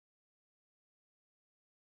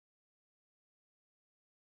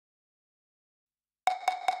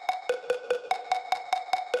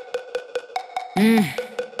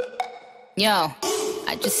Yo,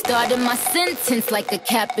 I just started my sentence like a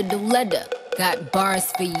capital letter. Got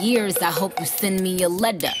bars for years, I hope you send me a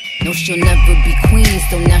letter. No, she'll never be queen,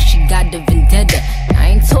 so now she got a vendetta. I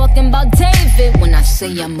ain't talking about David when I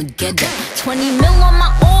say I'ma get her. 20 mil on my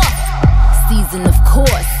off season, of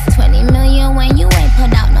course. 20 million when you ain't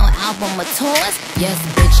put out no album or tours. Yes,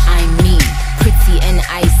 bitch, I'm me, pretty and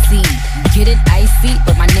icy. Get it icy,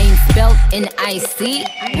 but my name spelled N-I-C.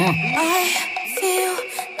 I feel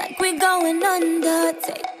like we're going under.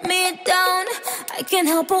 Take me down, I can't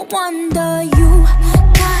help but wonder. You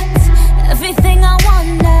got everything I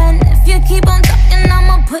want, and if you keep on talking,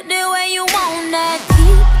 I'ma put it where you want it.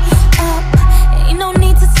 Keep up, ain't no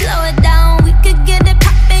need to slow it down. We could get it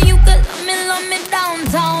poppin', you could love me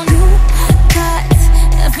downtown. You got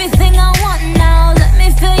everything I want now. Let me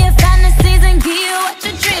feel your fantasies and give you what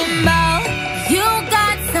you dream about. You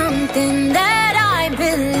got something that I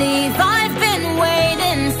believe I've been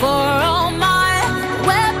waiting for all my.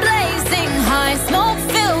 We're blazing high, smoke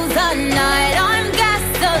fills the night. I'm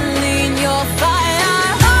gasoline, you're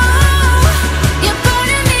fire. Oh, you're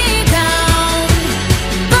burning me down,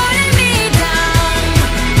 burning me down.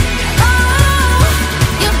 Oh,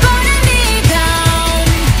 you're burning me down,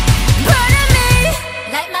 burning me.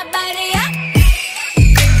 Light my body up.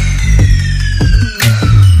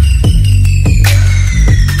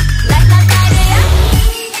 Light my body up.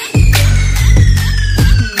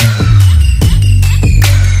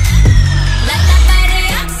 Light my body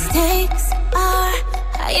up. Stakes are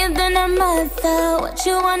higher than a mother. What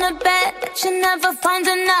you wanna bet that you never find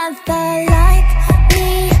another like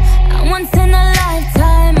me? I'm once in a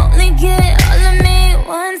lifetime. Only get all of me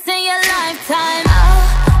once in your lifetime. I'll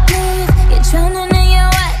leave you drowning in your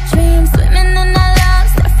wet dreams, swimming in the love,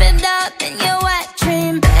 surf it up in your wet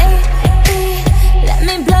dream, baby. Let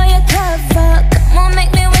me blow your cover. Come on,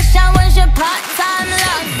 make me wish I was your part-time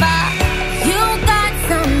lover. You got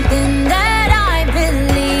something that I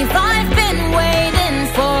believe I've been waiting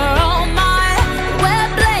for all my. We're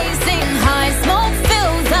blazing high, smoke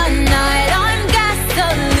fills the night. I'm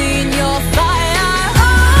gasoline, you're fire.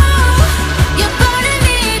 Oh, you're burning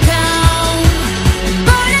me down,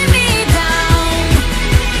 burning me down.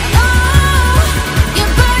 Oh,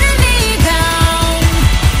 you're burning me down,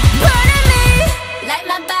 burning me. Light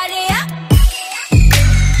my body up.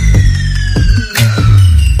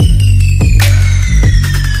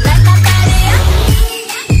 Light my body up.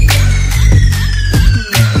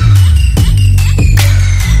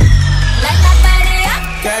 Light my body up.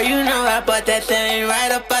 Girl, you know I bought that thing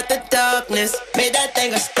right up out the darkness. Made that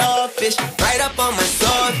thing a starfish, right up on my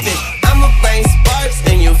swordfish. I'ma bring sparks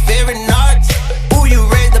and your favorite narcs. Ooh, you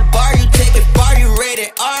raise the bar, you take it far, you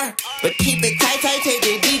rated R. But keep it tight, tight, take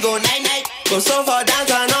it D, go night-night. Go so far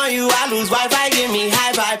downtown on you, I lose Wi-Fi, give me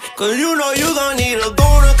high five. Cause you know you gon' need a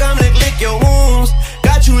goon to come lick your wounds.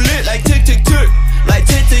 Got you lit like tick, tick, tick, like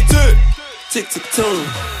tick, tick, tick, tick, tick, tick.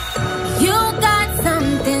 You got